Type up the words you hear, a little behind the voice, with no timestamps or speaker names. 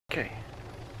Okay.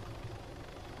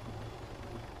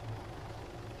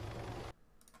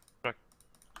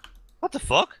 What the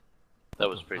fuck? That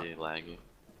was pretty laggy.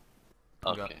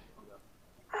 Okay.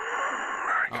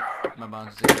 Oh, my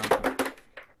bounce is down. I'm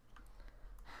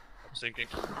sinking.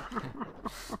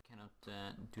 Cannot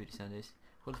do this on this.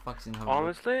 Who the fuck is in hover?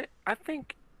 Honestly, I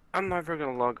think I'm never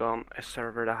gonna log on a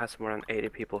server that has more than 80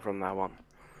 people from now on.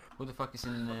 Who the fuck is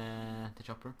in the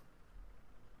chopper?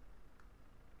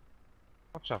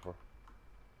 What chopper?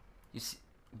 You see,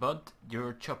 Bud,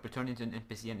 your chopper turned into an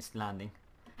NPC and it's landing.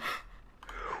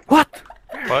 What?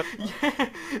 What? Yeah,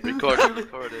 Record it,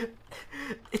 record it.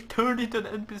 It turned into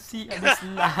an NPC and it's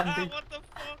landing. What the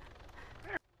fuck?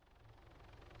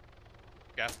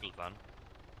 Gaskell fan.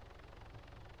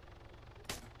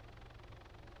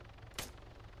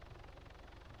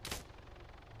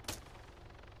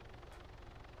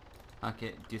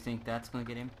 Okay, do you think that's gonna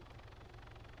get him?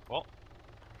 What?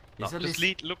 He's No, at just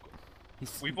least- lead. Look,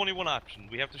 he's- we've only one option.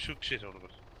 We have to shoot shit out of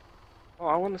it. Oh,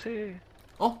 I wanna see.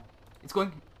 Oh, it's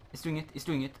going. It's doing it. It's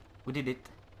doing it. We did it.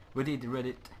 We did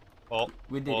it. Oh,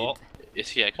 We did oh. it. Is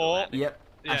he actually Oh. landing? Yep.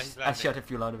 Yeah, I he's shot landing. a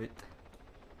few out of it.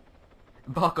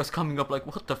 Baka's coming up like,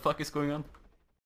 what the fuck is going on?